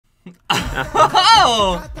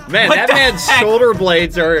Oh! Man, that man's shoulder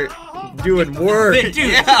blades are doing work. Dude,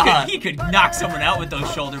 yeah. he could knock someone out with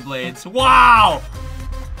those shoulder blades. Wow!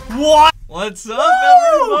 What? What's up,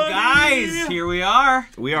 everybody? Guys, here we are.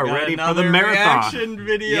 We are ready for the Another marathon. reaction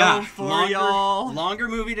video for y'all. Longer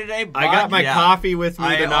movie today. I got my coffee with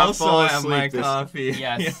me to not also fall have asleep. my coffee.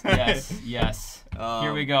 Yes.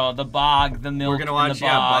 Here we go. The Bhaag, the milk, We're gonna watch the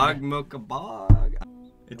Bhaag. Bhaag Milkha Bhaag.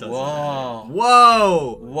 It doesn't Whoa. matter.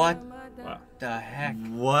 Whoa! What the heck?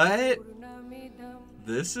 What?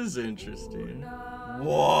 This is interesting.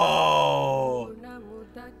 Whoa.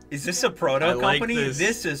 Is this a proto company? Like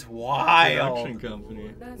this is wild. Production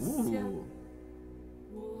company. Ooh.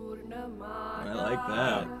 I like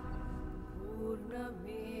that.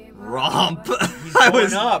 Romp. He's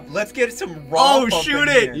going up. Let's get some romp. Oh, shoot in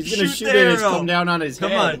it. here. He's gonna shoot the it and it's arrow. come down on his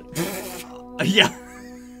Come head. on. Yeah.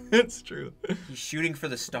 It's true. He's shooting for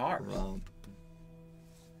the stars. Romp.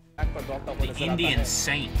 The Indian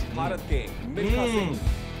saint.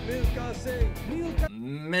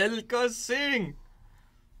 Milkha Singh.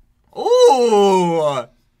 Ooh.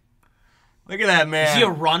 Look at that man. Is he a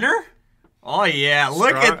runner? Oh yeah.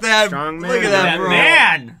 Look at that. Strong man. Look at that, That bro.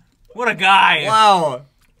 man. What a guy. Wow.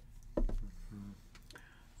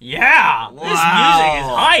 Yeah. This music is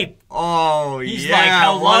Wow. hype. Oh He's yeah. like,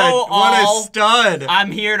 hello, what a all. stud.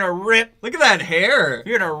 I'm here to rip. Look at that hair.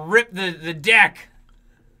 Here to rip the deck.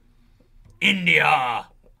 India.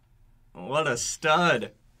 What a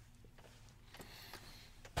stud.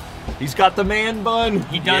 He's got the man bun.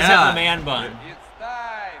 He does Yeah. have a man bun.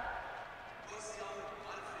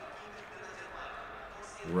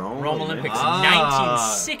 Rome Olympics Ah.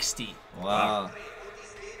 1960. Wow.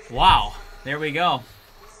 Wow. There we go.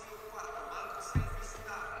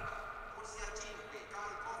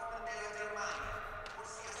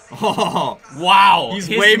 Oh, Wow. he's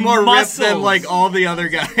his way more muscles. ripped than like all the other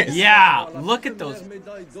guys. Yeah. Look at those. Oh my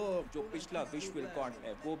gosh.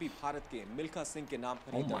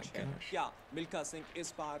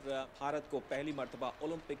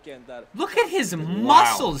 Look at his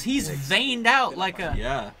muscles. He's veined out like a.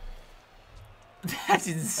 Yeah. That's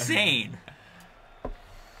insane.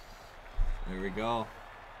 There we go.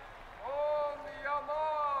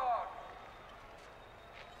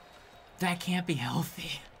 That can't be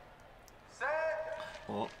healthy.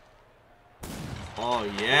 Oh. Oh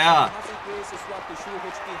yeah.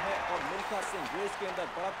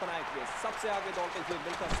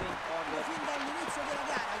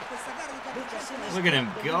 Look at him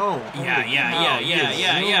go.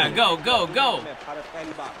 Yeah. Go.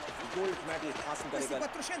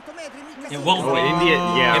 It won't Oh, be. India,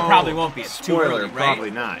 yeah. It probably won't be. It's too Spoiler, early, right?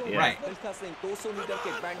 probably not. Yeah. Right.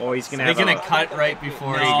 Oh, he's gonna They're have gonna cut right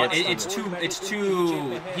before No, he gets. it's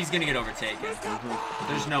too. He's gonna get overtaken.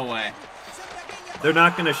 There's no way. They're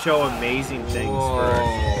not gonna show amazing things for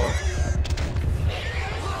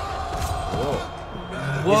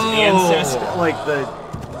his ancestor, like the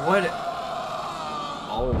What?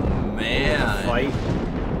 Oh man. fight.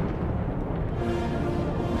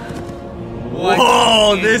 What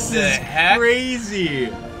Whoa, in this the is heck? crazy.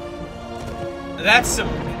 That's some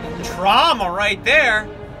trauma right there.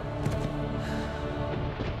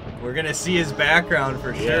 We're gonna see his background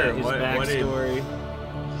for sure. Yeah, his what backstory.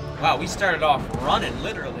 Wow, we started off running,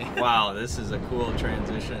 literally. Wow, this is a cool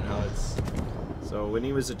transition. How it's. So when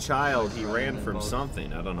he was a child, he ran from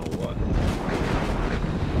something. I don't know what.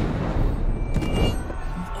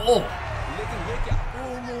 Oh.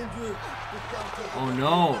 Oh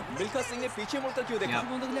no.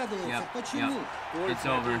 Yep. It's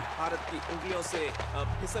over.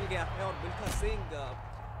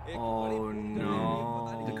 Oh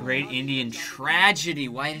no. The great Indian tragedy.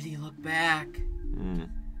 Why did he look back?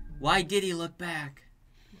 Why did he look back?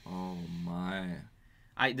 Oh my.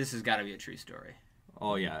 This has got to be a true story.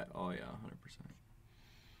 Oh yeah. 100%.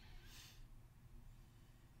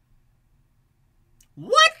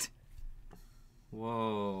 What?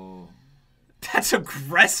 Whoa. That's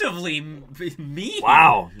aggressively mean.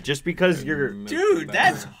 Wow! Just because Dude,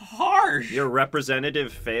 that's harsh. your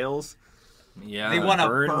representative fails. Yeah. They want to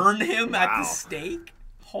burn- burn him at the Wow. stake?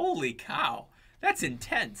 Holy cow. That's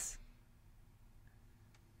intense.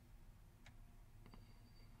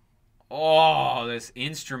 Oh, this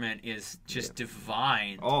instrument is just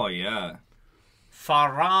divine. Oh yeah.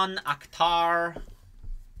 Farhan Akhtar.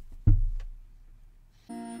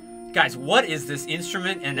 Guys, what is this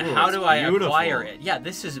instrument and Ooh, how it's do I beautiful. acquire it? Yeah,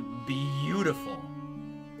 this is beautiful.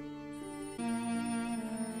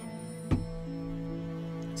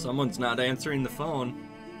 Someone's not answering the phone.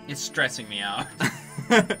 It's stressing me out.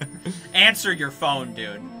 Answer your phone,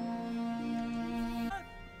 dude.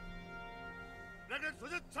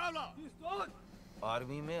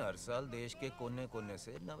 Army में हर साल देश के कोने-कोने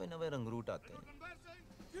से नवे-नवे रंगरूट आते हैं।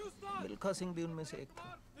 मिल्खा सिंह भी उनमें से एक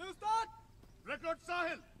था। Recruit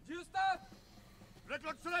Sahil. Ji Ustad.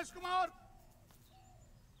 Recruit Suresh Kumar.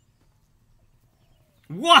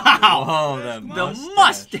 Wow! Oh, The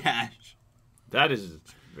mustache! That is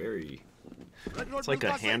very... It's like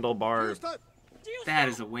a handlebar. That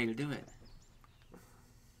is a way to do it.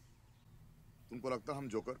 तुमको लगता हम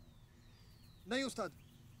जोकर? नहीं उस्ताद।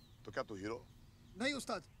 तो क्या तू हीरो? नहीं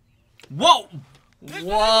उस्ताद। Whoa!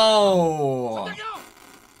 Whoa!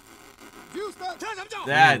 Ji Ustad.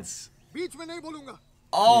 That's... बीच में नहीं बोलूँगा।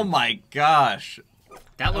 Oh my gosh.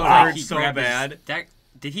 That looked That like he hurt so grabbed bad.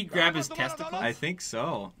 Did he grab his testicles? I think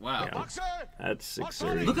so. Wow. Yeah. That's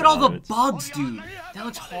exerting. Look at all the habits. bugs, dude. That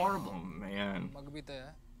looks horrible. Oh man. मग भी तो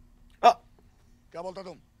है Oh! क्या बोलता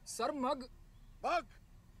तुम? Sir मग भाग।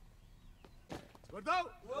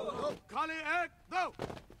 दो। खाली एक दो।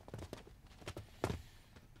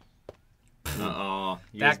 Uh-oh.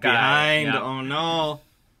 He That was guy, behind. yeah. Oh no.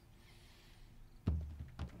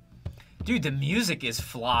 Dude, the music is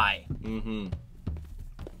fly. Mm-hmm.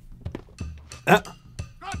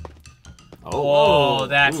 Oh,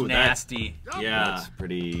 that's Ooh, nasty. Yeah. That's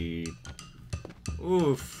pretty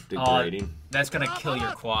Oof. degrading. That's gonna kill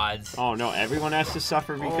your quads. Oh no, everyone has to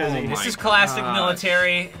suffer because Oh he... This my is classic gosh.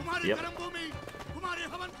 military. तुम्हारी Yep. कर्मभूमि, तुम्हारी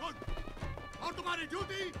हवन खुद, और तुम्हारी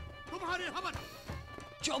duty, तुम्हारी हवन।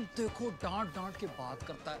 जब देखो डांट डांट के बात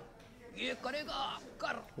करता है ये करेगा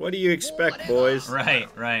कर What do you expect, boys? Right,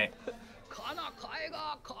 right. खाना खाएगा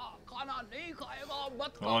खाना नहीं खाएगा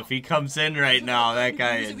मत खा Oh, if he comes in right now, that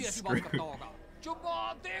guy किसी भी is ऐसी बात करता screwed. होगा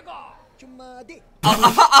चुम्मा देगा चुम्मा दे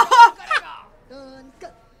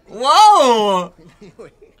Whoa!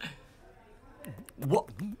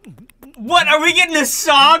 What? Are we getting a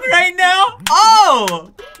song right now?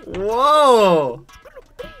 Oh! Whoa!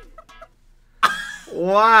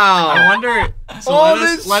 Wow! I wonder. So Oh,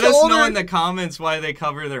 let this us know shoulder- in the comments why they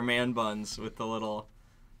cover their man buns with that little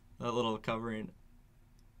covering.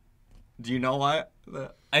 Do you know why?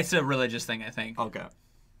 It's a religious thing, I think. Okay.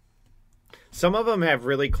 Some of them have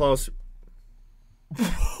really close...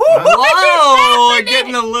 Whoa!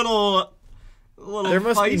 Getting a little. There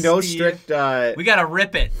must be no feisty. strict... We gotta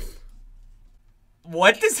rip it.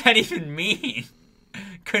 What does that even mean?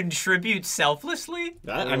 Contribute selflessly?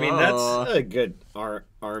 I mean, that's a good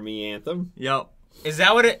army anthem. Yep. Is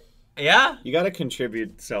that what it... Yeah? You gotta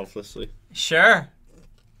contribute selflessly. Sure.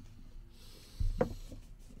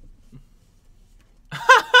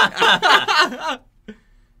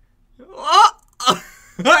 Oh,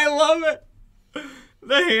 I love it.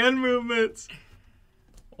 The hand movements.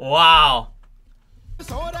 Wow.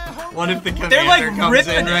 What if the They're, like, commander comes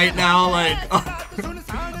ripping in right now? Like,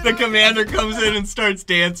 the commander comes in and starts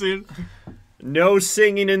dancing. No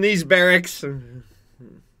singing in these barracks. Look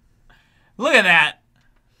at that.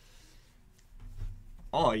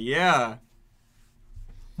 Oh yeah.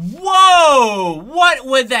 Whoa!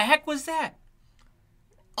 What the heck was that?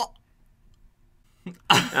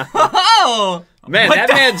 Oh Man, What that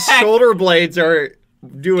the man's heck? shoulder blades are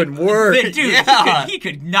doing work. Dude, Yeah. he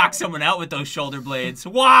could knock someone out with those shoulder blades.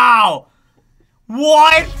 Wow!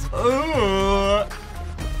 What? Ooh.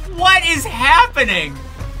 What is happening?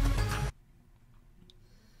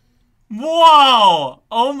 Whoa!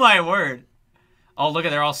 Oh my word. Oh, look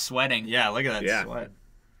at, they're all sweating. Yeah, look at that Yeah. sweat.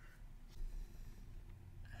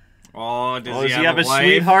 Oh, does Does he have a wife?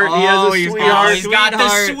 sweetheart? He has a Oh, he's sweetheart. Oh, he's got the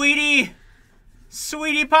sweetheart.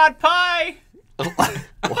 sweetie pot pie.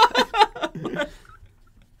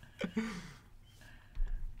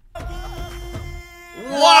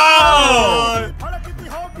 Whoa!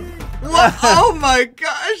 What? Oh my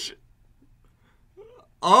gosh!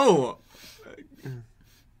 Oh,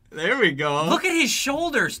 there we go. Look at his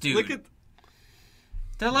shoulders, dude. Look at.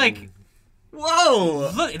 They're like,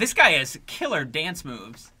 Whoa! look, this guy has killer dance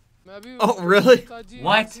moves. Oh, really?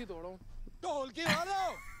 What? ढोल की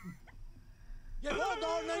हारो। ये वो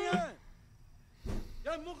दौड़ नहीं है।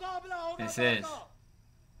 ये मुकाबला होगा This is.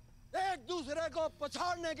 एक दूसरे को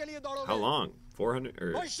पछाड़ने के लिए दौड़ोगे। How long? 400?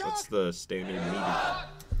 Or what's the standard medium?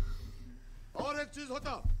 और एक चीज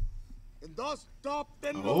होता, इन 10 top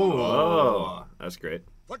 10 Oh, that's great.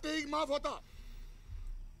 Fatigue माफ होता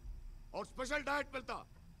और स्पेशल डाइट मिलता।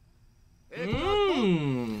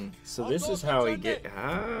 So this is how he get...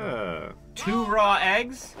 Ah. 2 raw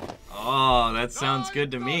eggs? Oh, that sounds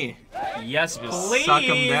good to me. Yes, please. Suck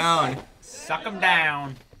them down. Suck them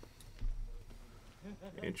down.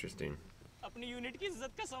 Interesting. अपनी unit की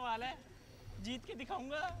इज्जत का सवाल है जीत के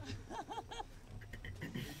दिखाऊंगा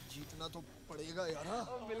जीतना तो पड़ेगा यार।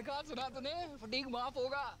 मिल्खा सुना तूने? फटीग माफ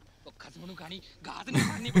होगा तो खसमनु खानी घात नहीं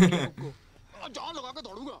मारनी पड़ेगी आपको। जान लगा के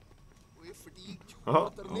दौड़ूंगा। वो फटीग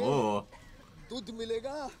Oh. Oh. दूध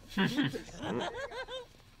मिलेगा।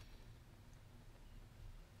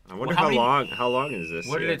 I wonder Well, how long is this?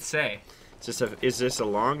 What did here? it say? Is this a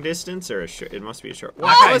long distance or a short? It must be a short. That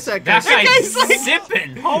Wow, guy's, that that guy- guy's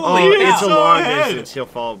zipping. Oh, Holy cow. it's a so long ahead. distance. He'll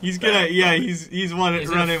fall. He's back. gonna, yeah, he's Is running it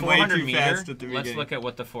a way 400 too meter? fast at the beginning. Let's look at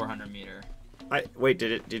what the 400 meter. Wait,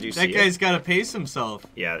 did you see That guy's got to pace himself.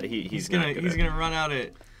 Yeah, he's gonna run out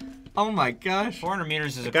at. Oh my gosh! 400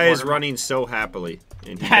 meters is The a guy is quarter. running so happily,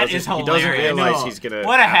 and he That doesn't, is he doesn't hilarious. realize No. he's gonna.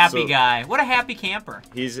 What a happy guy. What a happy camper.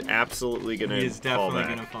 He's absolutely gonna. He is fall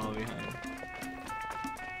definitely back. gonna fall behind.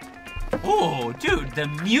 Oh, dude, the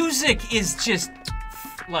music is just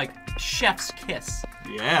like chef's kiss.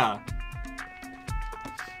 Yeah.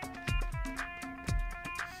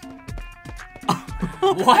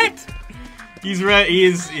 What? He's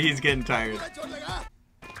getting tired.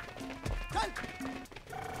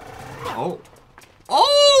 Oh.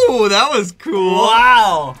 Oh, that was cool.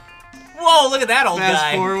 Wow. Whoa, look at that old Fast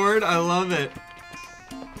guy. forward, I love it.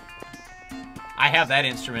 I have that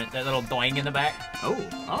instrument, that little doing in the back.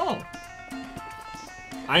 Oh.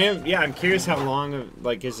 I'm curious how long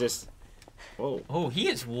is this? Whoa. Oh, he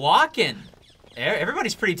is walking.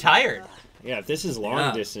 Everybody's pretty tired. Yeah, if this is long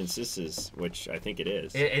Yeah. distance, which I think it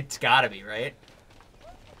is. It's gotta be, right?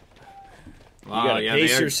 Wow, gotta yeah,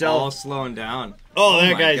 pace they're yourself. all slowing down. Oh,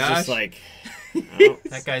 that my guy's gosh. just like.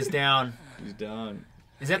 That guy's down. He's done.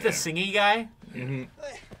 Is that the singy guy? Mm-hmm.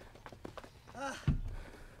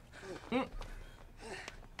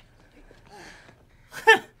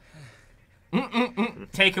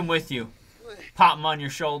 Take him with you. Pop him on your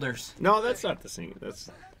shoulders. No, that's not the same. That's.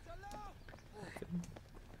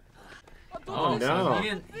 Oh, no.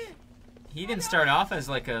 So he didn't start off as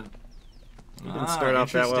like a. He didn't start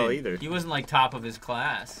off that well interesting. either. He wasn't like top of his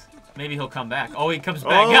class. Maybe he'll come back. Oh, he comes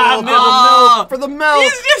back. For the milk!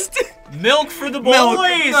 He's just Milk for the boys.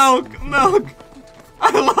 milk.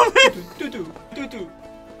 I love it. Doo-doo.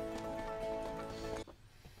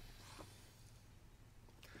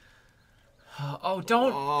 Oh,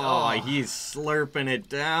 don't. Oh, he's slurping it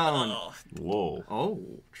down. Oh. Whoa. Oh,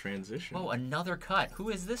 transition. Whoa, another cut. Who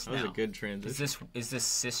is this That was now? a good transition. Is this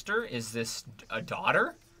sister? Is this a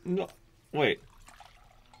daughter? No. Wait.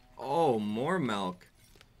 Oh, more milk.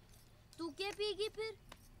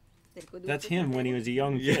 That's him when he was a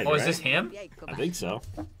young kid. Oh, is right? this him? I think so.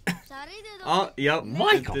 Oh, yep.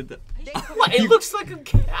 Michael. Did the- What? It looks like a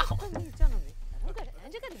cow.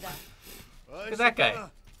 Look at that guy.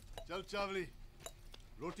 चल चावली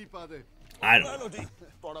रोटी पा दे I don't know.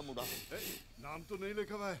 नाम तो नहीं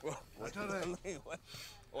लिखा हुआ है बैठा रहे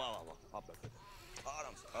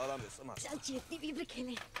चल चीटी भी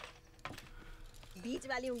खेलें बीच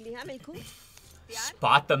वाली उंगली हाँ मिल्खू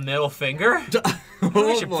Spot the middle finger? We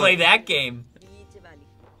Oh, should boy. play that game. बीच वाली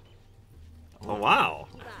Oh, wow.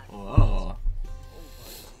 Oh.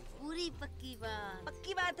 पूरी पक्की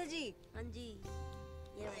बात है जी हाँ जी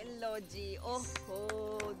ये लो जी ओहो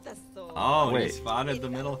दसो Oh, he Wait. spotted the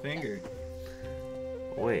middle finger.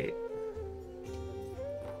 Wait.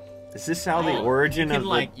 Is this how the Oh, origin you of can, the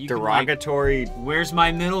like- you can, like- derogatory? Where's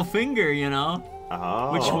my middle finger, you know?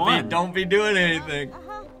 Oh. Which one? Don't be doing anything.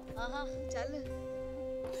 चल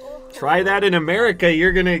Try that in America.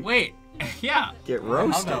 You're gonna Wait, yeah. get How'd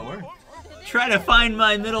roasted. that work? Try to find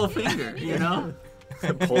my middle finger, you know?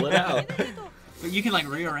 Pull it out. But you can like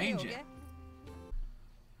rearrange it.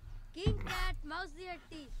 King cat, mouse the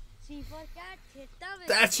hatti, C for cat, theta with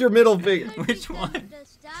That's your middle finger. Which one? the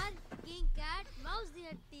star, king cat, mouse the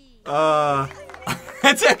hatti.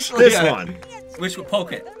 That's actually This a- one. Which one?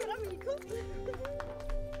 Poke it.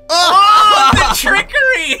 Oh, the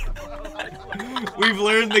trickery! We've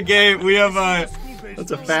learned the game. We have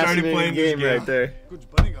That's a playing fascinating this game game. right there. कुछ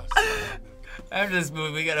बनेगा After this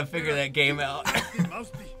movie, we gotta figure that game out.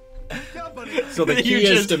 मस्ती क्या बनेगा So the You key is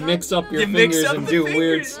just- to mix up your You mix fingers up and the do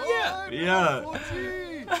fingers. weird. Yeah. Yeah.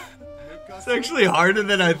 Milkha It's actually harder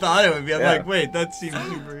than I thought it would be. I'm Yeah. like, wait, that seems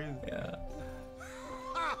super easy. Yeah.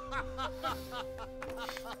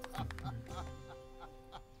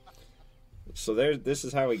 So this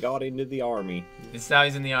is how he got into the army. This is how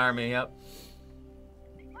he's in the army. Yep.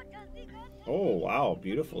 Oh wow,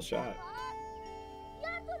 beautiful shot.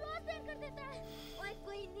 यार तू रोज देर कर देता है ओए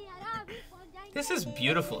कोई नहीं आ रहा अभी पहुंच जाएंगे This is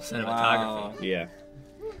beautiful cinematography. Wow. Yeah,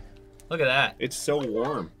 Look at that. it's so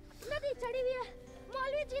warm. नदी चढ़ी हुई है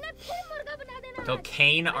मौलवी जी ने फिर मुर्गा बना देना They'll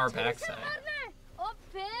cane our backside. मारना है ओ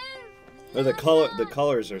फिर Oh, the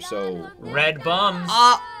colors are so. Red bums.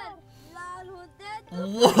 लाल होते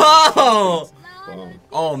Whoa! Lal bum.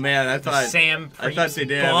 Oh man, I thought Sam I thought they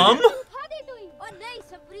did. bum? खा दे तू और नहीं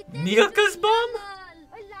सबरी तेरी Milka's bum?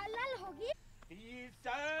 और लाल लाल होगी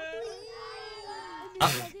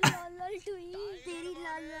लाल लाल टुई तेरी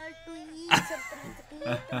लाल लाल टुई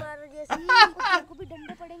सबरी तुम्हारे जैसी तेरे को भी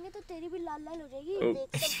डंडे पड़ेंगे तो तेरी भी लाल लाल हो जाएगी देख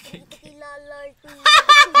सबरी की लाल लाल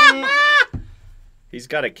टुई He's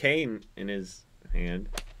got a cane in his hand.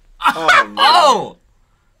 Oh no. Oh!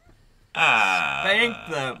 Spank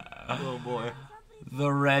them, little boy.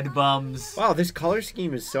 The red bums. Wow, this color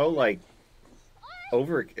scheme is so like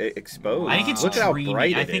overexposed. I think it's Look at how dreamy.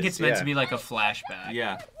 bright I it think is. it's meant to be like a flashback.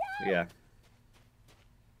 Yeah. Yeah.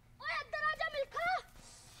 ओए अंदर आजा मिल्खा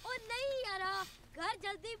ओ नहीं यार घर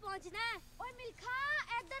जल्दी पहुंचना है ओए मिल्खा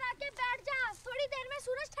इधर आके बैठ जा थोड़ी देर में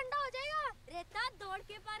सूरज ठंडा हो जाएगा रेता दौड़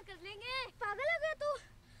के पार कर लेंगे पागल हो गया तू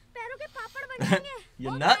पैरों के पापड़ बन जाएंगे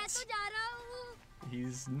You're ओ, nuts? मैं तो जा रहा हूँ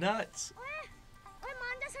He's nuts. ओए ओए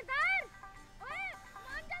मान जा सरदार ओए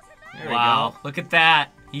मान जा सरदार There we Wow, go. look at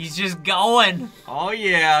that. He's just going. Oh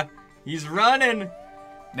yeah, he's running.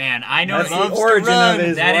 Man, I know That's Loves the to origin run. of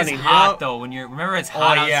his that is running. hot Yep. though. When you're remember it's Oh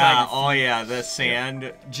hot outside. yeah, your oh yeah, the sand.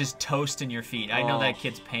 just toasting your feet. I know Oh. that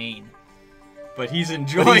kid's pain. But he's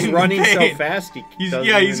enjoying. But he's running the so pain. fast He's doesn't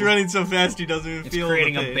he's even- running so fast he doesn't even It's feel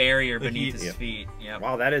creating the a pain. barrier The beneath heat. his feet. Yep.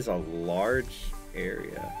 Wow, that is a large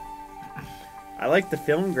area. I like the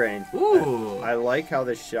film grain. Ooh. I like how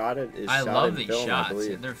the shot is I shot love in these film, I shots.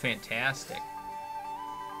 believe. They're fantastic.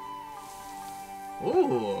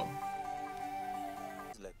 Ooh.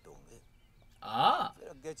 Select होंगे Ah. फिर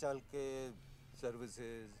आगे चल के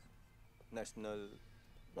services national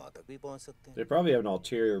वहाँ तक भी पहुँच सकते हैं They probably have an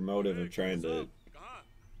ulterior motive of trying to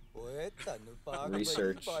ओए तनु पाग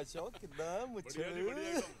Research. पाशा कितना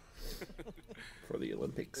मुझे for the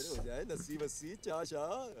Olympics. हो जाए लस्सी वस्सी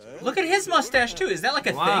चाशा Look at his mustache too. Is that like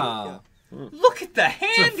a Wow. thing? Look at the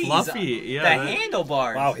handies. fluffy, yeah, The that-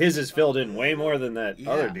 handlebars. Wow, his is filled in way more than that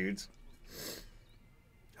other Yeah. dude's.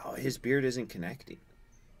 Oh, his beard isn't connecting.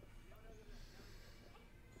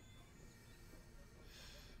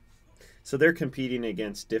 So they're competing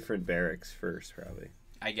against different barracks first, probably.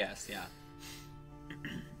 I guess, yeah.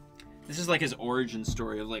 This is like his origin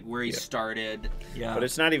story of like where he Yeah. started. Yeah. But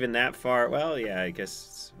it's not even that far. Well, yeah, I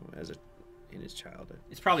guess in his childhood.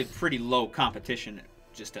 It's probably pretty low competition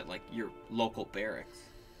just at like your local barracks.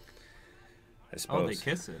 I suppose. Oh, they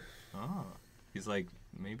kiss it. Oh. He's like,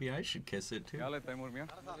 maybe I should kiss it too.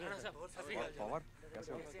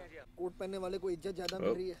 Coat पहनने वाले को इज्जत ज्यादा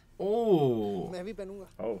मिल रही है Oh. मैं भी पहनूंगा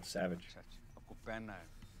Oh, savage. आपको पहनना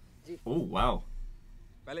है Oh, wow.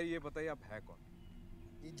 पहले ये बताइए आप है कौन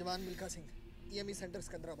ये जवान मिल्खा सिंह ईएमई सेंटर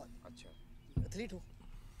सिकंदराबाद अच्छा एथलीट हूँ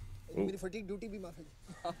मेरी फटीक ड्यूटी भी माफ है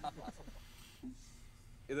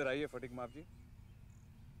इधर आइए फटीक माफ जी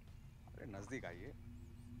अरे नजदीक आइए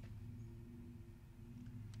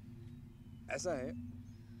ऐसा है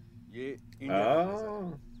ये इंडिया का पैसा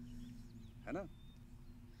Oh. है ना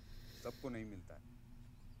सबको नहीं मिलता है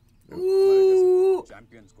हमारे जैसे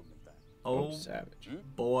चैंपियंस को मिलता है Oh, Oh, savage.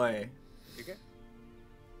 boy. ठीक है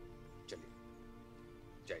चलिए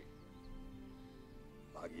जाइए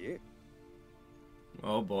भागिए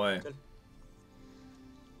Oh, boy.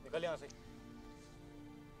 निकल यहाँ से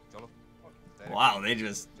चलो Wow, they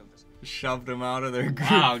just shoved him out of their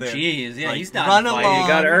group. Wow, there. jeez. Yeah, Like, he's not run fighting. along. You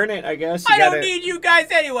gotta earn it, I guess. I You don't gotta... need you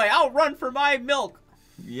guys anyway. I'll run for my milk.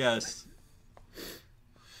 Yes.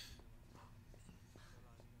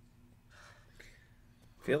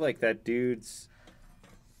 feel like that dude's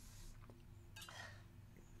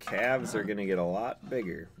calves are gonna get a lot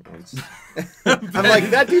bigger. Once... I'm like,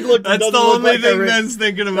 that dude looked. That's the doesn't look only like thing a Ben's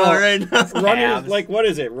thinking about right now. Runners, Calves. like, what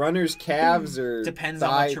is it? Runners' calves or Depends on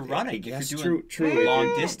thigh... what you're running. Yes, If you're doing true. long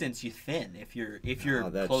distance, you thin. If you're Oh,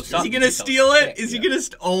 that's close true. up, Is he you gonna get those steal it? thick. Is he Yeah. gonna?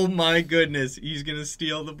 Oh my goodness! He's gonna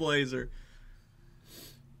steal the blazer.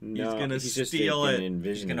 No, gonna just steal gonna it.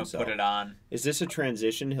 envision He's gonna himself. put it on. Is this a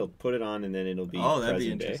transition? He'll put it on and then it'll be Oh, that'd be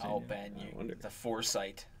present day? interesting. Oh, Ben, I you wonder. the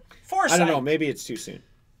foresight. I don't know. Maybe it's too soon.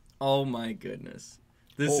 Oh my goodness!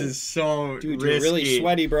 This Oh. is so Dude, risky. you're really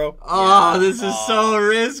sweaty, bro. Oh, Yeah. this is so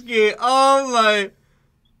risky. Oh my!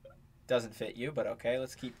 Doesn't fit you, but okay.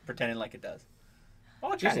 Let's keep pretending like it does.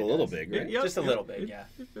 Oh, it Just a kinda little does. big, right? Yep, Just a yep, little bit, it- yeah.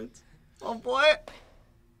 it fits. Oh boy!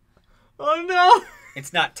 Oh no!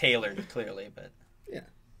 It's not tailored clearly, but Yeah.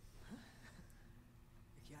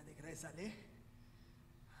 क्या देख रहा है साले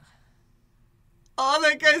Oh,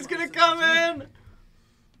 that guy's gonna come in.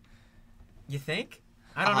 you think?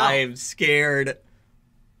 I don't know. I'm scared.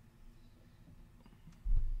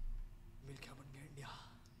 Milkha बन गया India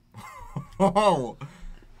Oh,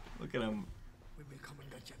 look at him. वो मिल्खा बन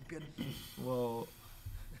गया champion Whoa.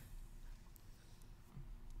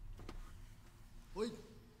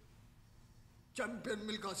 Champion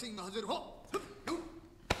Milkha Singh हाजिर हो।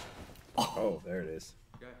 Oh, there it is.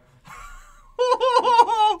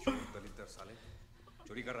 दलितर साले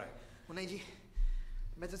चोरी कर रहा है। नहीं जी,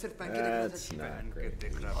 मैं तो सिर्फ पहन के देखना था। That's not great.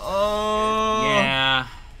 Yeah.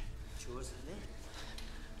 चोर साले।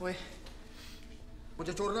 ओए,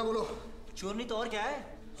 मुझे चोर ना बोलो। चोर नहीं तो और क्या है?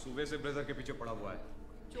 सुबह से ब्लेजर के पीछे पड़ा हुआ है।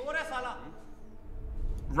 चोर है साला।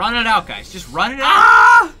 Run it out, guys. Just run it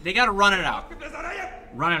out. They gotta run it out.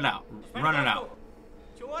 Run it out. Run it out.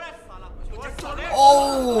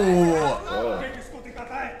 Oh!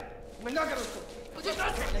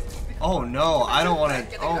 Oh no, I don't want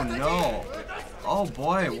to. Oh no. Oh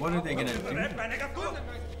boy, what are they gonna do?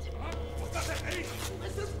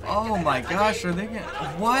 Oh my gosh, are they gonna.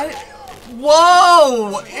 What?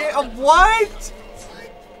 Whoa! What?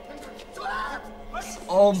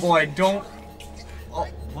 Oh boy, don't. Oh,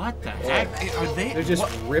 what the heck? Are they? They're just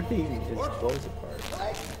what? ripping his clothes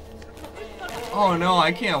apart. Oh no,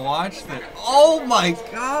 I can't watch that. Oh my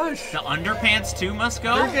gosh! The underpants too must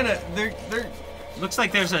go? They're. Looks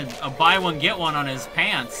like there's a buy one get one on his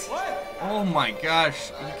pants. Oh my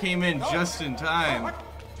gosh, he came in just in time.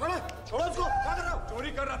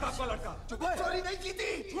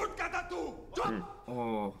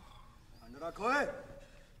 Oh.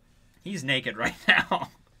 He's naked right now.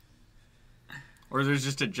 Or there's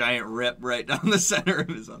just a giant rip right down the center of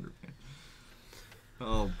his underpants.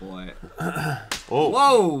 Oh boy. Oh.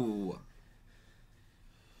 Whoa!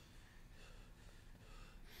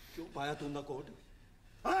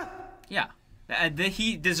 Yeah.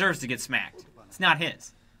 He deserves to get smacked. It's not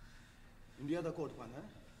his. You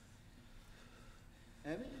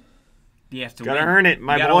have to Gotta win. earn it,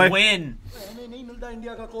 my you boy. Gotta win.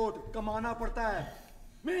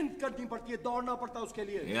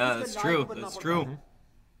 Yeah, that's true. That's true.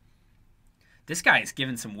 This guy is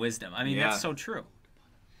giving some wisdom. I mean, Yeah. that's so true.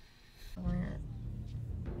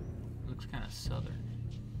 Looks kind of southern.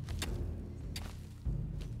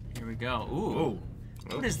 Here we go. Ooh. Ooh.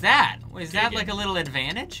 What is that? Is that Digging. like a little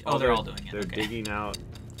advantage? Oh, they're all doing it. They're Okay. digging out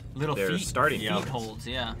Little their feet, starting feet points. holds,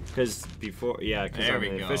 yeah. Because before, because There on we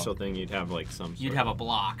the go. official thing, you'd have like some. You'd sort have a of-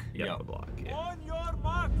 block. Yeah, a block. Yeah. On your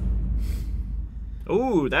mark.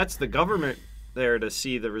 Ooh, that's the government there to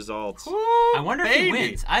see the results. I wonder if he baby.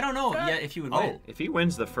 wins. I don't know yet if he would win. If he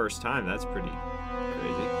wins the first time, that's pretty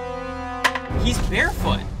crazy. He's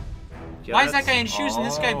barefoot. Yeah, Why is that that's- guy in shoes and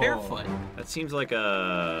this guy Oh. barefoot? That seems like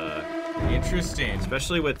a, Interesting.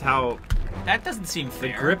 especially with how That doesn't seem the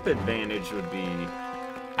fair. grip advantage would be.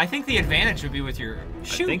 I think the advantage would be with your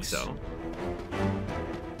shoes. I think so.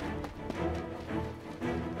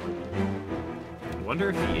 I wonder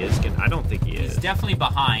if he is gonna. I don't think he He's is. definitely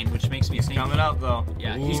behind, which makes me think. Coming up though.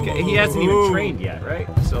 Yeah, He hasn't even trained yet, right?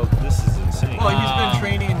 So this is insane. Well, he's been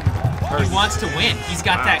training. He wants to win. He's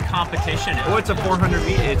got that competition. Oh, it's a 400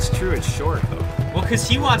 meter. It's true. It's short though. Well, because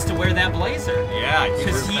he wants to wear that blazer. Yeah,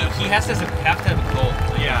 Because he has to have a goal.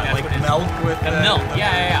 Yeah, that's like what it is. milk with The milk.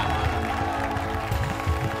 Yeah.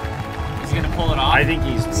 Is he gonna pull it off? I think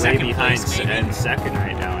he's way Second behind place, maybe? and second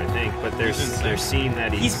right now. I think, but they're seeing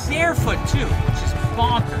that He's barefoot too, which is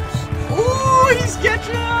bonkers. Ooh, he's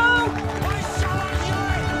catching up!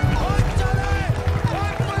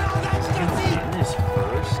 in his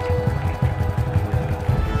first.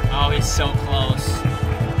 Oh, he's so close.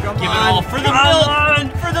 Come Give it on. all for the Come milk. on.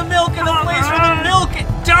 For the milk and the blazer and the milk.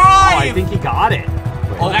 Oh, Dive! I think he got it.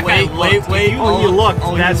 Oh, that guy wait. looked. If you Oh, you looked.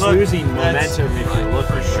 Oh, you that's looked. losing That's- momentum if you look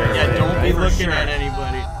for sure. Yeah, don't be For looking sure. at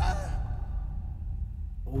anybody.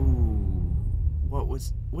 Ooh. What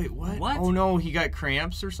was... Wait, what? What? Oh no, he got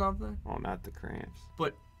cramps or something? Oh, not the cramps.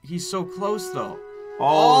 But he's so close though.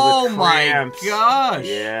 Oh, the my cramps. gosh.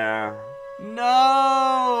 Yeah.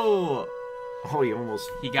 No! Oh, he almost.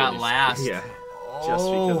 He got finished. last. Yeah. Just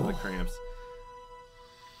because of the Oh. cramps.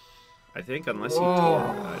 I think unless he Whoa. tore.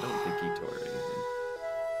 I don't think he tore anything.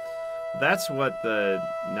 That's what the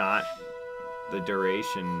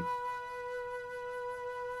duration.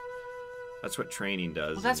 That's what training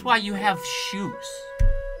does. Well, that's why you have shoes.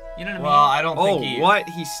 You know what Well, I I don't Oh, think he... what?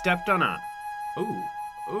 He stepped on a. Ooh.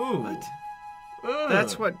 Ooh. What? Ugh.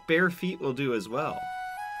 That's what bare feet will do as well.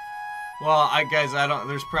 Well, guys, I don't...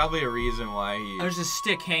 There's probably a reason why he... mean? There's a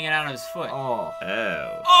stick hanging out of his foot. Oh.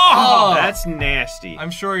 Oh. Oh! That's nasty.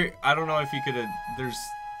 I'm sure... I don't know if he could have... There's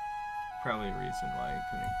probably a reason why he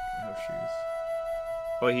couldn't have shoes.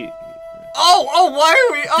 Well, he. Oh, why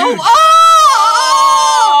are we... Dude.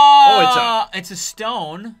 Oh, it's a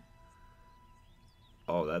stone.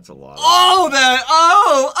 Oh, that's a lot. Oh, that...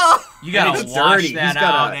 Oh! You gotta it's wash dirty. that He's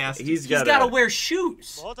out. gotta. He's gotta wear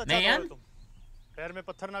shoes, man. पैर में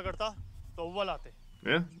पत्थर ना करता तो अव्वल आते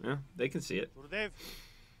Yeah, they can see it. गुरुदेव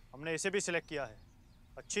हमने इसे भी सिलेक्ट किया है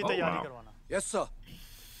अच्छी तैयारी करवाना यस सर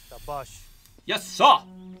शाबाश Yes, sir.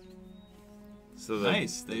 So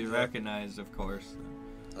Nice. They recognized, of course.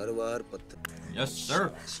 हर बार पत्थर Yes, sir.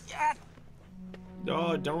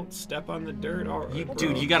 Oh, don't step on the dirt. All right,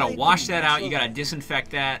 Dude, you gotta wash that out. You gotta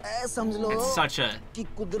disinfect that. समझ लो It's such a कि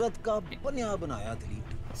कुदरत का बनिया बनाया दिली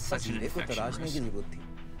such an को infection तराशने risk. की जरूरत थी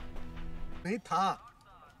नहीं था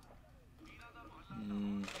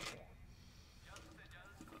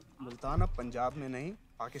मुल्तान अब पंजाब में नहीं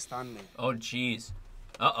पाकिस्तान में Oh, jeez.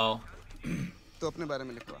 Uh-oh. तो अपने बारे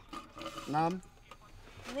में लिखवा नाम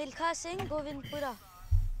मिल्खा सिंह गोविंदपुरा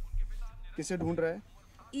किसे ढूंढ रहा है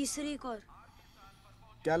ईसरी कौर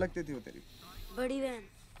क्या लगती थी वो तेरी बड़ी बहन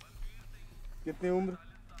कितनी उम्र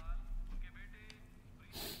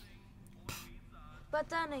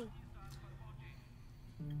पता नहीं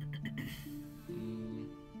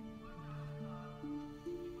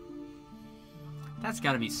That's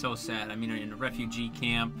gotta be so sad. I mean, in a refugee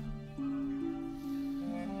camp.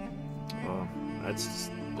 Oh, that's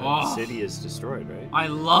just, the Oh. city is destroyed, right? I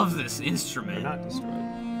love this Or instrument. not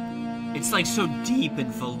destroyed. It's like so deep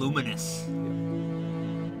and voluminous.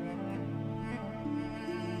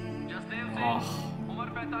 Oh. उम्र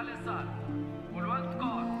 45 साल कुलवंत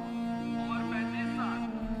कौर उम्र 35 साल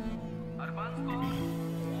हरबंस कौर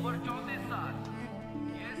उम्र 34 साल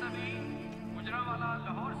ये सभी गुजरांवाला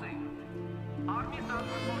लाहौर से army staff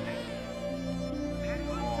पर पहुंचे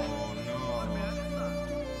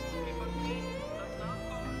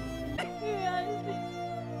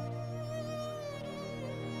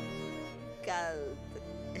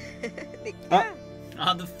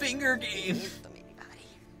Ah, the finger game.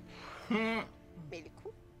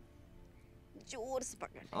 जोर से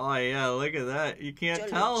पकड़ Oh yeah, look at that. You can't चलो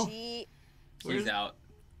tell. Ji He's out.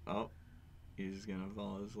 Oh, he's gonna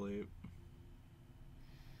fall asleep.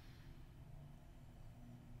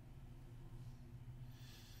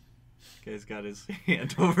 Guy's got his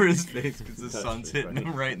hand over his face because the That's sun's pretty hitting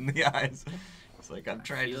him funny. right in the eyes. It's like I'm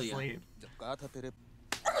trying to Feel ya. sleep. जब कहा था तेरे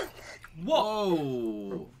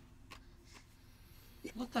Whoa!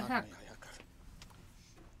 What the heck?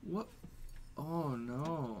 What? Oh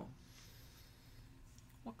no.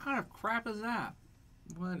 What kind of crap is that?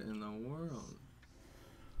 What in the world?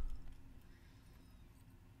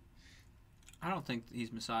 I don't think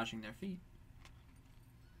he's massaging their feet.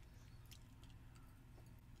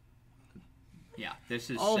 Yeah, this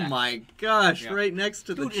is Oh sex. my gosh, Yeah. right next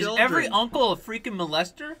to the Dude, is children. every uncle a freaking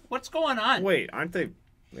molester? What's going on? Wait, aren't they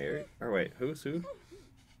married? Or wait, who's who?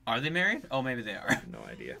 Are they married? Oh, maybe they are. No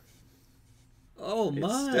idea. Oh It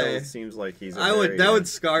my. still seems like he's. I would. That would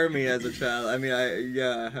scar me as a child. I mean,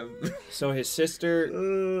 I have. So his sister.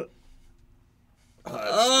 Oh,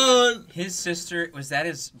 His sister, was that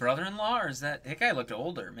his brother-in-law, or is that guy looked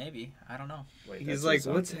older? Maybe, I don't know. Wait, he's that's like, his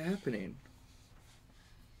what's uncle? happening?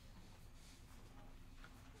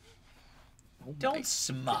 Oh Don't my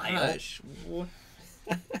smile. gosh. What?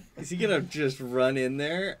 Is he gonna just run in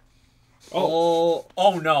there? Oh.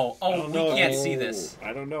 Oh no! I Oh, don't we know. can't see this.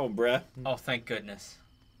 I don't know, bruh. Oh, thank goodness.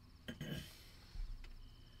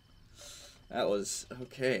 That was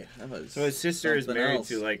okay. That was. So his sister is something married else.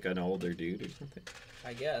 to like an older dude or something.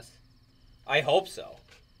 I guess. I hope so.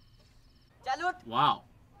 चल Wow.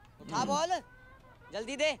 उठा ball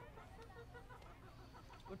जल्दी दे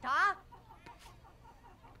उठा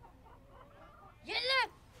ये ले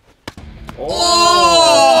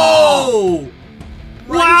Oh!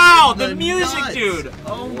 Wow, the music, nuts. dude.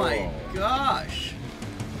 Oh my gosh.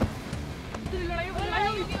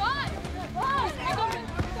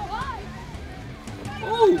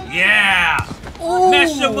 Ooh, yeah.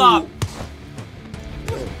 Mess him up.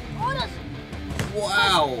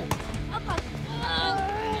 Wow.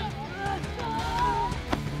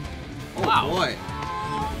 Oh Wow. boy.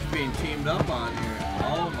 He's being teamed up on here.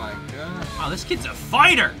 Oh my gosh. Wow, this kid's a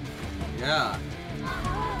fighter. Yeah.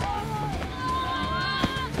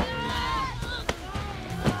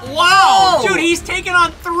 Wow, dude, he's taking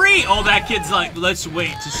on 3. Oh, that kid's like, let's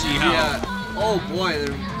wait to see how. Yeah. Oh boy,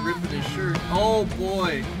 they're ripping his shirt. Oh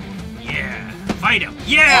boy. Yeah. Fight him.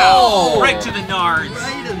 Yeah. Oh. Right to the nards.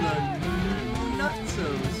 Right in the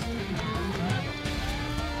nutsos.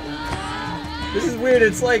 This is weird.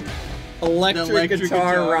 It's like electric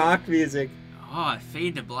guitar rock music. Oh,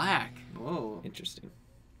 fade to black. Whoa. Interesting.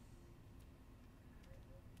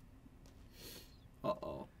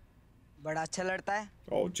 Uh-oh. बड़ा अच्छा लड़ता है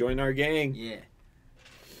Oh, join our gang. Yeah.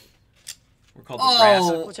 We're called the Oh.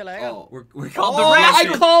 Rascal. We're called the Oh,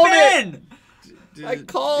 Rascal. I called Ben! it. I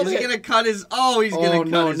called Is it. he gonna cut his? Oh, he's gonna Oh, cut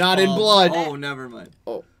no, his not in palm. blood. Oh, never mind.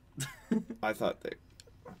 Oh, I thought they.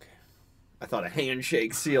 Okay. I thought a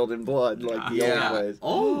handshake sealed in blood like the old ways.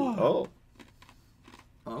 Oh.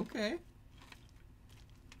 Okay.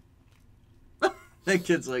 That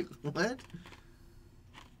kid's like, what?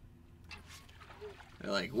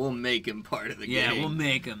 They're like, we'll make him part of the game. Yeah, we'll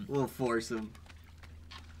make him. We'll force him.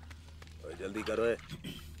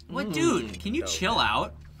 What, dude? Can you chill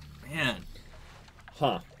out? Man.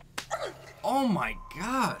 Huh. Oh my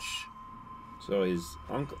gosh. So his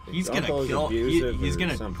uncle. He's his gonna uncle is kill. abusive He's or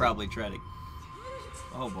gonna something. probably try to.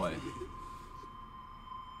 Oh boy.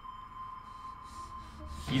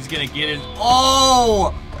 He's gonna get in.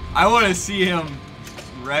 Oh! I want to see him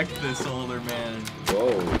wreck this older man.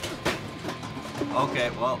 Whoa. Okay,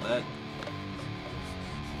 well that.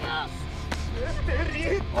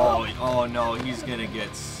 Oh no, he's gonna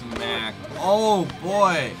get smacked. Oh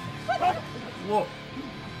boy. Whoa.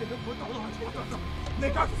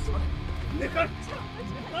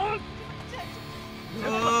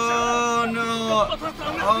 Oh no.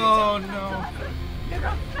 Oh no.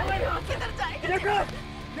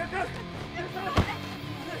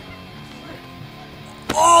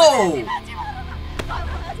 Oh!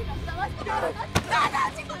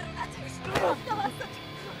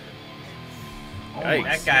 Oh,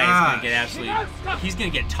 that guy is gonna get absolutely. He's gonna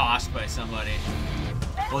get tossed by somebody.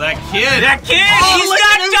 Well, that kid. That kid! Oh, He's look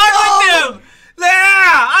not at him done go! with him! There!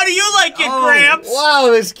 How do you like it, Gramps? Wow,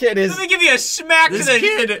 this kid is. Let me give you a smack This to the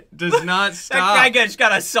kid does not stop. That guy just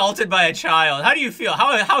got assaulted by a child. How do you feel?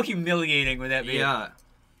 How humiliating would that be? Yeah.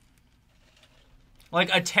 Like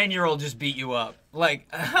a 10-year-old just beat you up. Like,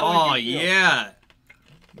 Oh yeah.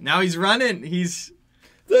 Now he's running. He's.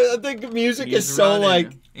 I think the music is so running.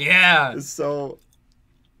 like. yeah. It's so.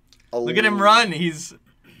 Look at him run. He's.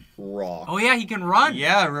 Raw. Oh yeah, he can run.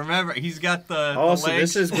 Yeah, remember he's got the. Oh, the so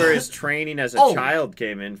legs. this is where his training as a Oh. child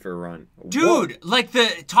came in for a run. Dude, like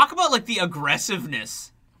talk about like the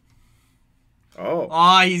aggressiveness. Whoa. Oh.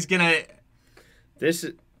 Oh, he's gonna. This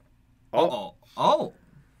is. Oh. Oh.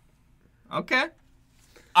 Okay.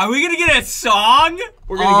 Are we gonna get a song?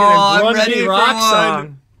 We're gonna get a I'm grungy ready for rock one.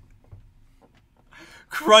 song.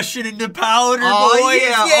 Crush it into powder, Oh, boys.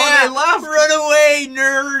 yeah. Oh, they left. Run away,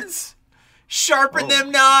 nerds. Sharpen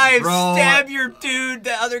them knives. Bro. Stab your dude,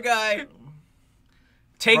 the other guy.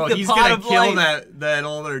 Take Bro, the he's pot gonna of kill life. that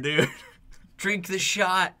older dude. Drink the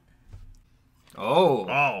shot. Oh.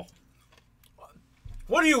 Oh.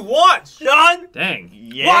 What do you want, son? Dang.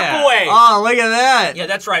 Yeah. Walk away. Oh, look at that. Yeah,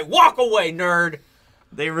 that's right. Walk away, nerd.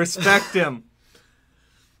 They respect him.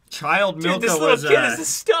 Child Dude, Milka this little was kid is a a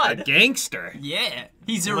stud. gangster. Yeah,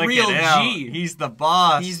 he's a Look real at him. G. He's the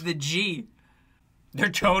boss. He's the G. They're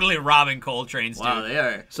totally robbing coal trains, dude. Wow, they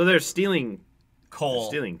are. So they're stealing Coal.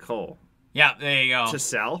 stealing coal Yeah, there you go. to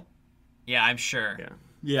sell. Yeah, I'm sure. Yeah.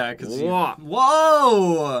 Yeah, because. Whoa.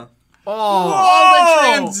 Whoa! Whoa!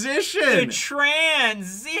 The transition! The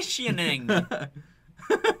transitioning.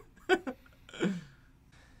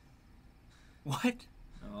 What?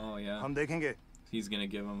 Oh, yeah. हम देखेंगे He's gonna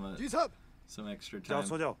give him जी साहब some extra जाओ time.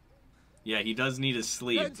 सो जाओ Yeah, he does need his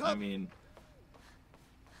sleep. I mean,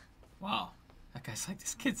 Wow. That guy's like,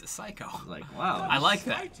 this kid's a psycho. like, wow. I like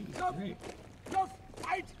that. Great. Just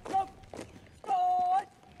fight, no